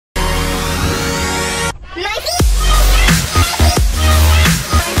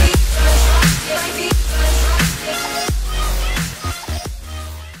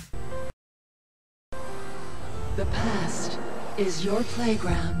The past is your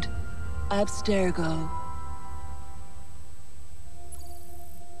playground. Abstergo.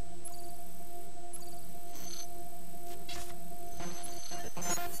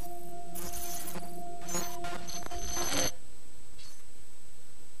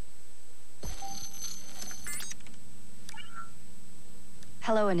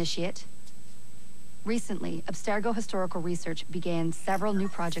 Hello, Initiate. Recently, Abstergo Historical Research began several new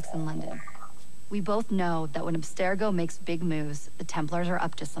projects in London. We both know that when Abstergo makes big moves, the Templars are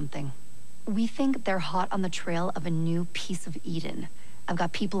up to something. We think they're hot on the trail of a new piece of Eden. I've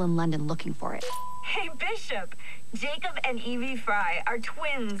got people in London looking for it. Hey, Bishop! Jacob and Evie Frye are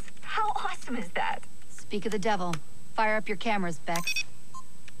twins. How awesome is that? Speak of the devil. Fire up your cameras, Beck.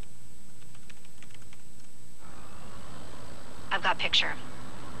 I've got picture.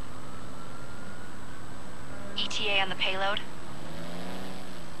 ETA on the payload?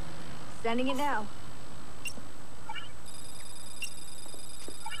 Sending it now.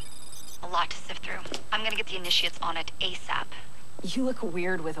 A lot to sift through. I'm gonna get the Initiates on it ASAP. You look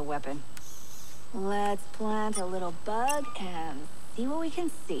weird with a weapon. Let's plant a little bug and see what we can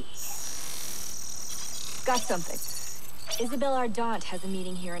see. Got something. Isabelle Ardant has a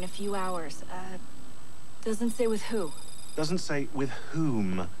meeting here in a few hours. Doesn't say with who. Doesn't say with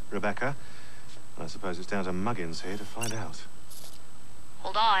whom, Rebecca. I suppose it's down to Muggins here to find out.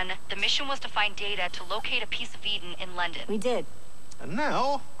 Hold on. The mission was to find data to locate a piece of Eden in London. We did. And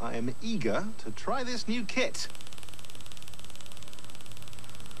now, I am eager to try this new kit.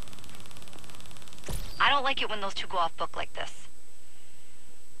 I don't like it when those two go off book like this.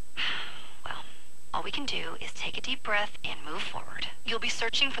 Well, all we can do is take a deep breath and move forward. You'll be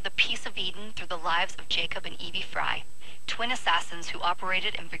searching for the piece of Eden through the lives of Jacob and Evie Frye, twin assassins who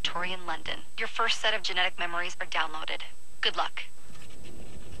operated in Victorian London. Your first set of genetic memories are downloaded. Good luck.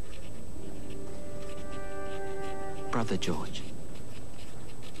 Brother George,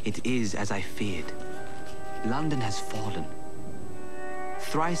 it is as I feared. London has fallen.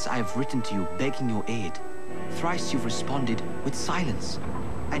 Thrice I have written to you begging your aid. Thrice you've responded with silence.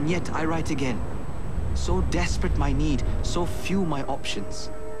 And yet I write again. So desperate my need, so few my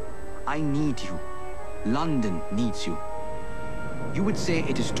options. I need you. London needs you. You would say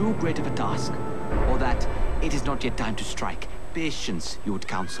it is too great of a task, or that it is not yet time to strike. Patience, you would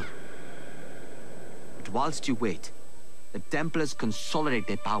counsel. But whilst you wait, the Templars consolidate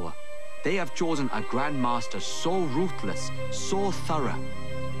their power. They have chosen a Grand Master so ruthless, so thorough,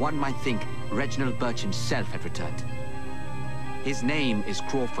 one might think Reginald Birch himself had returned. His name is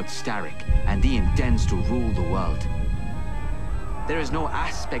Crawford Starrick, and he intends to rule the world. There is no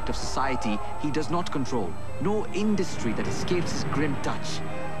aspect of society he does not control, no industry that escapes his grim touch.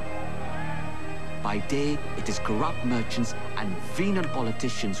 By day, it is corrupt merchants and venal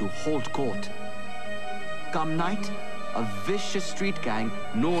politicians who hold court. Come night, a vicious street gang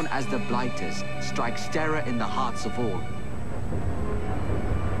known as the Blighters strikes terror in the hearts of all.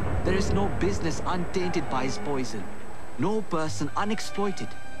 There is no business untainted by his poison, no person unexploited,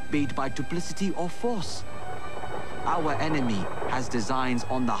 be it by duplicity or force. Our enemy has designs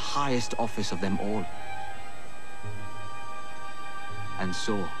on the highest office of them all. And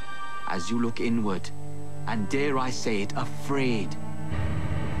so, as you look inward, and dare I say it, afraid,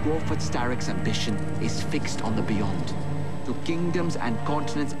 Crawford Starrick's ambition is fixed on the beyond, to kingdoms and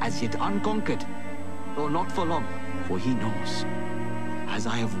continents as yet unconquered, though not for long, for he knows, as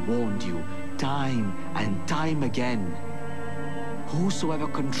I have warned you time and time again, whosoever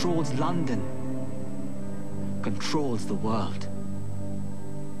controls London controls the world.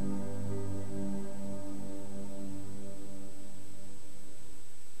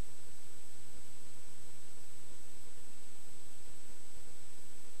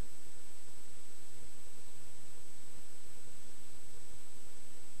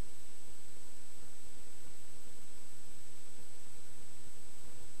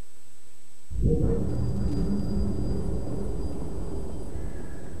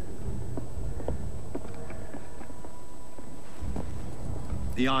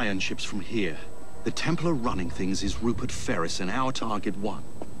 The iron ship's from here. The Templar running things is Rupert Ferris and our target 1.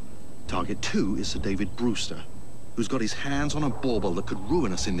 Target 2 is Sir David Brewster, who's got his hands on a bauble that could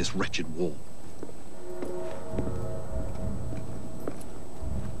ruin us in this wretched war.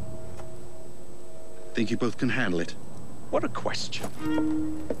 Think you both can handle it? What a question.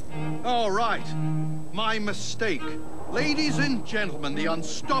 All right. My mistake. Ladies and gentlemen, the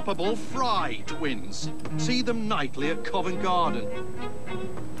unstoppable Frye twins. See them nightly at Covent Garden.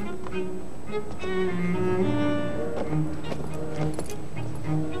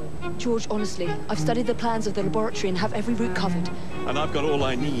 George, honestly, I've studied the plans of the laboratory and have every route covered. And I've got all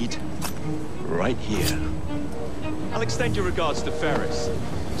I need right here. I'll extend your regards to Ferris.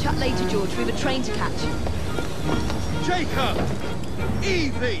 Chat later, George. We've a train to catch. Jacob!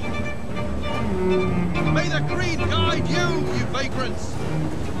 Evie! May the greed guide you vagrants!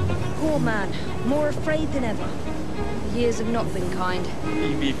 Poor man. More afraid than ever. The years have not been kind.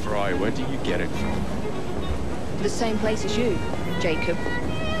 Evie Frye, where do you get it from? The same place as you, Jacob.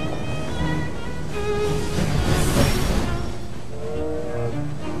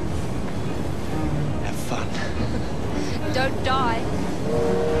 Have fun. Don't die.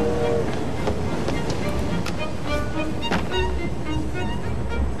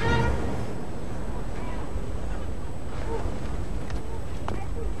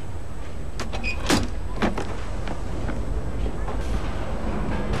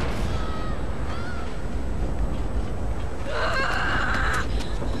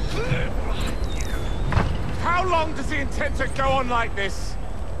 How long does he intend to go on like this?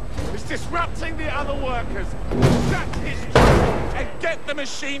 He's disrupting the other workers. Shut his trap and get the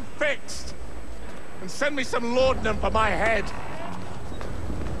machine fixed. And send me some laudanum for my head.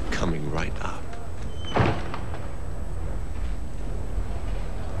 Coming right up.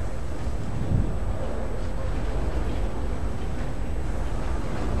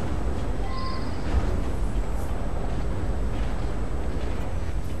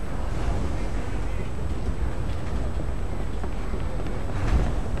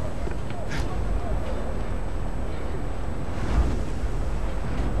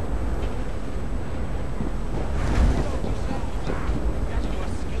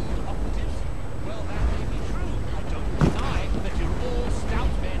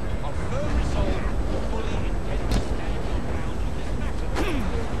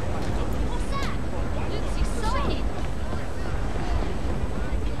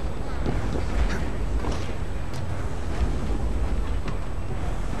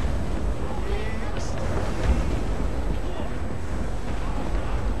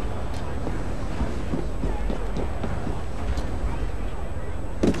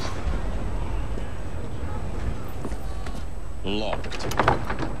 Locked.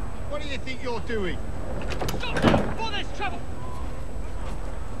 What do you think you're doing? Stop now, before there's trouble!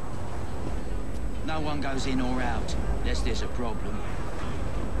 No one goes in or out, unless there's a problem.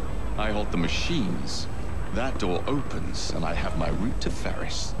 I hold the machines. That door opens, and I have my route to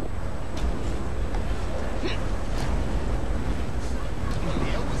Ferris.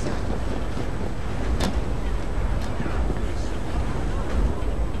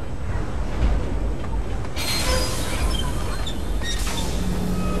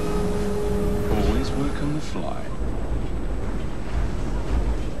 Always work on the fly.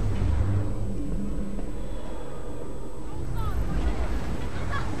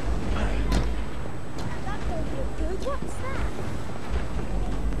 What's that?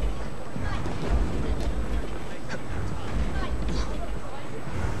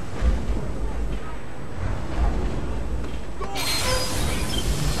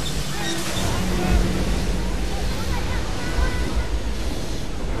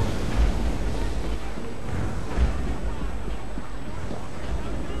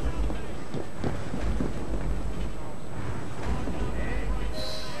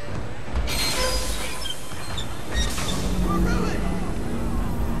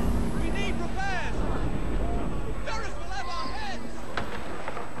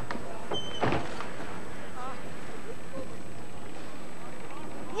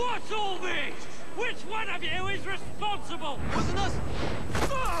 What's all this? Which one of you is responsible? Wasn't us?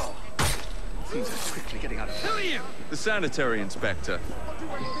 Oh! Things are quickly getting out of hand. Who are you? The sanitary inspector.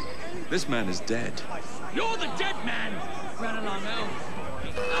 This man is dead. You're the dead man! Run along, Mel.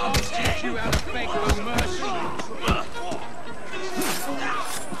 I'll teach you how to beg for mercy.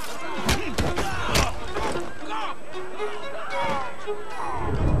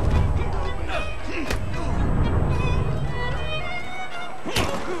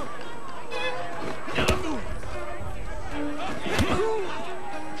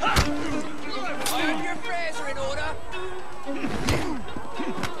 Your affairs are in order.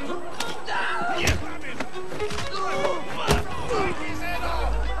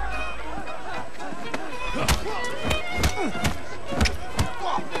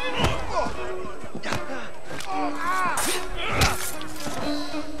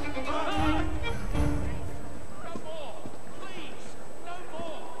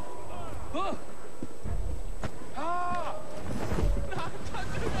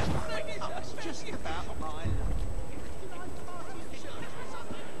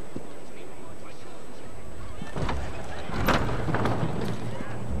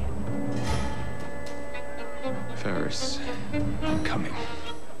 Ferris, I'm coming.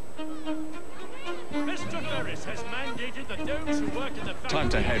 Mr. Ferris has managed Time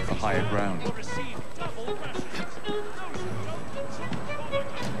to head for higher ground.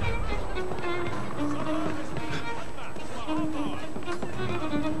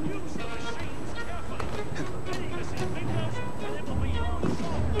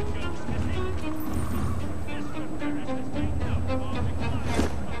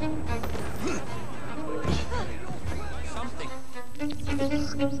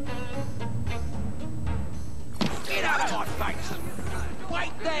 Get out of my face!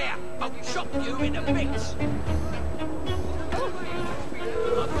 Wait there! I'll chop you into bits! I've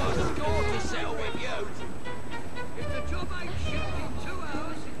got a score to settle with you! If the job ain't shipped in 2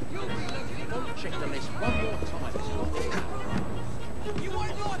 hours, you'll be looking at... Don't check the list one more time. You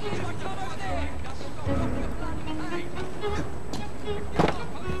won't like it if I come over there! If you're not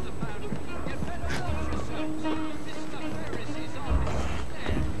opposed to foundry, you'd better watch yourselves. This stuff there is his army.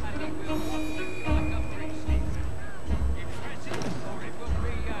 There, and he will walk you like a priest. If that's it, or it will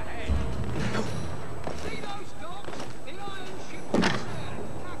be your head. See those dogs? The iron ship is there.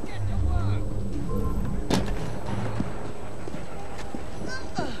 Now get to work.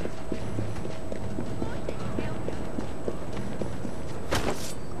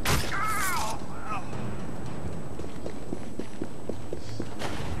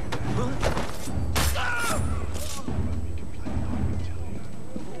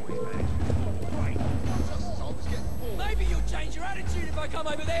 Maybe you'll change your attitude if I come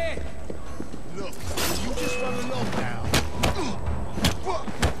over there. Look, you just run along now.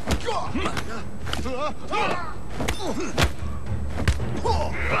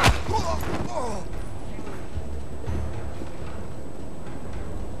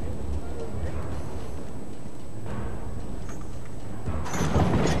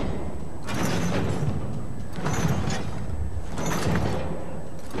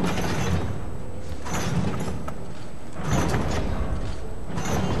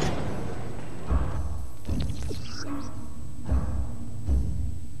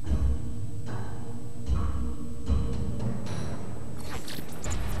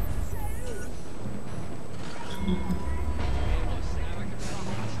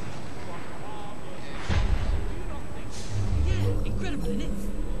 Yeah, incredible, isn't it?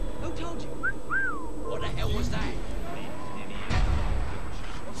 Who told you? What the hell was that?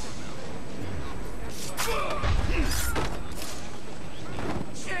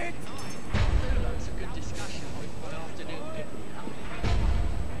 Shit! That's a good discussion for an afternoon picnic.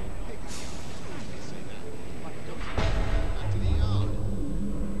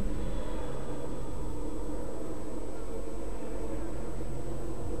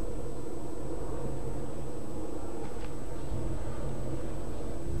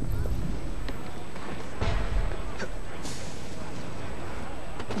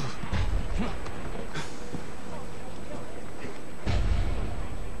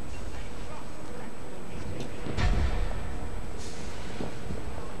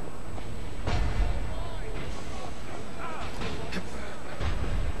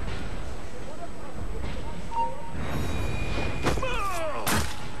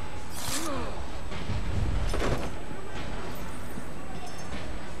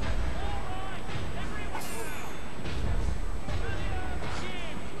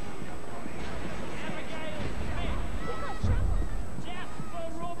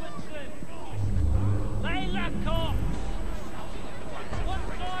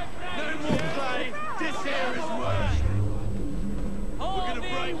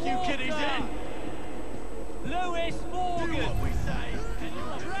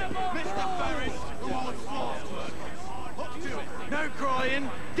 No crying,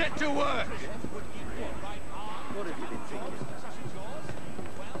 get to work! What have you been thinking?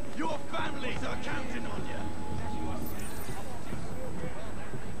 Your families are counting on you!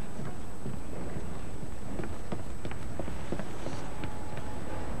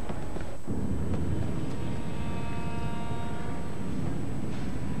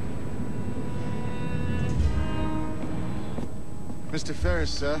 Mr. Ferris,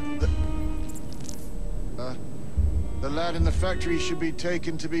 sir. The lad in the factory should be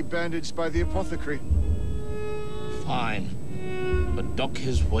taken to be bandaged by the apothecary. Fine. But dock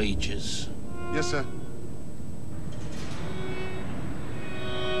his wages. Yes, sir.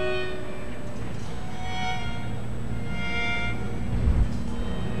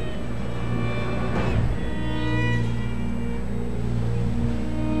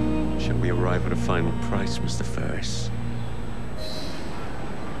 Shall we arrive at a final price, Mr. Ferris?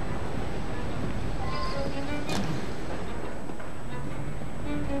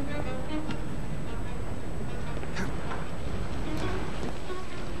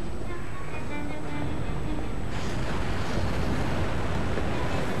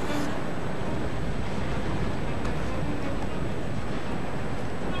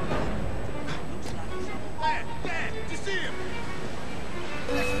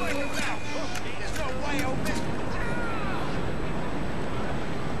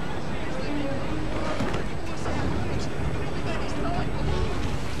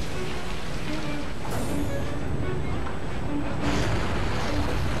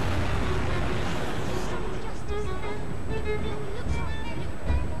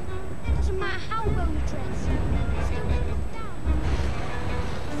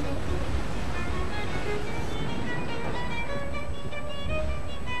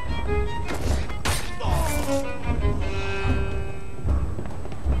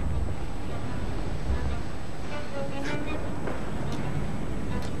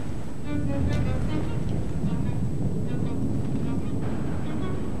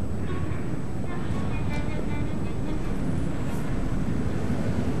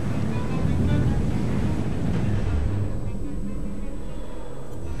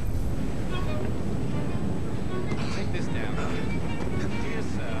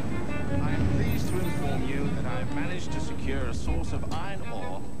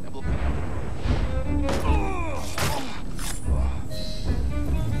 more, and we'll...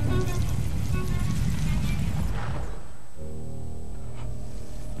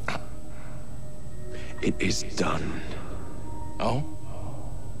 It is done. Oh?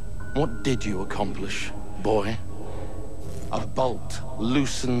 What did you accomplish, boy? A bolt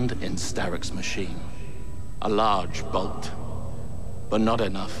loosened in Starrick's machine. A large bolt, but not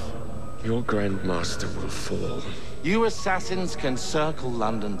enough. Your Grandmaster will fall. You assassins can circle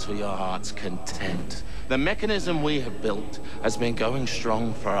London to your heart's content. The mechanism we have built has been going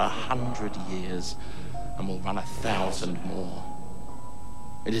strong for 100 years, and will run 1,000 more.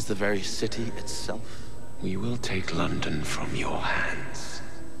 It is the very city itself. We will take London from your hands.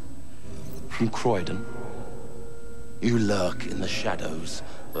 From Croydon? You lurk in the shadows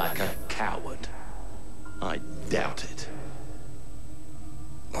like a coward. I doubt it.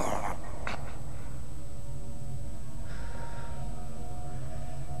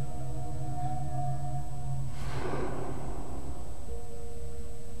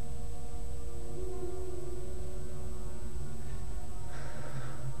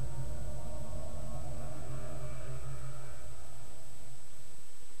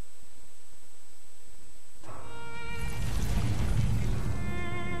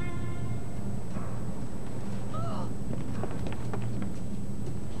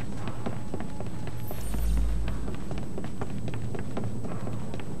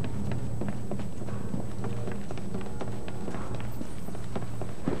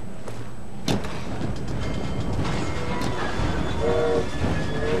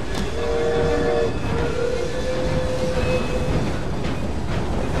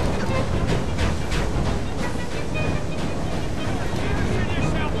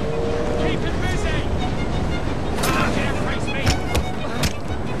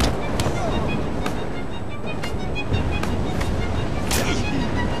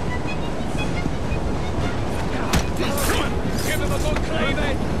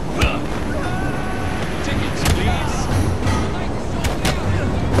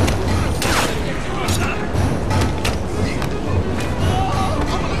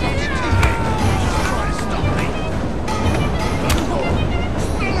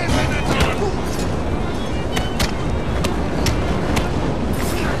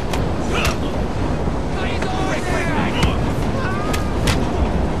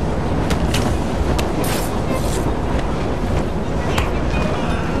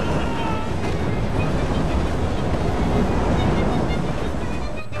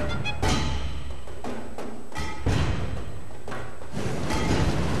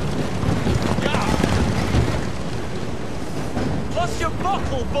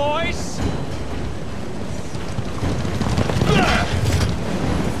 Boys!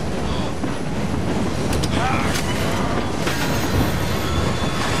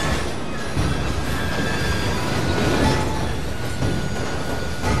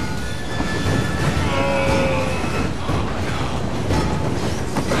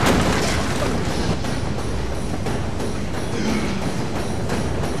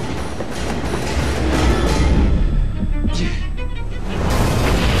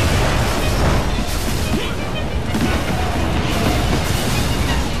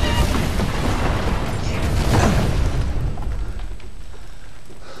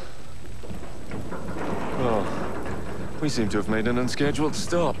 We seem to have made an unscheduled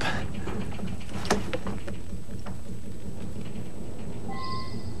stop.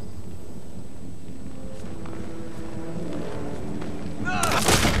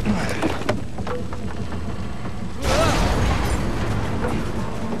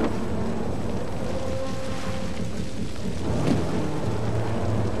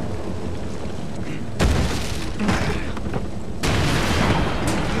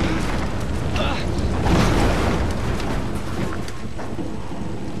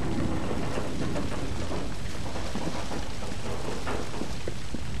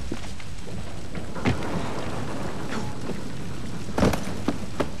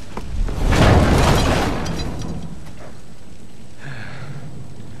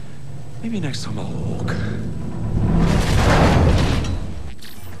 Maybe next time I'll walk.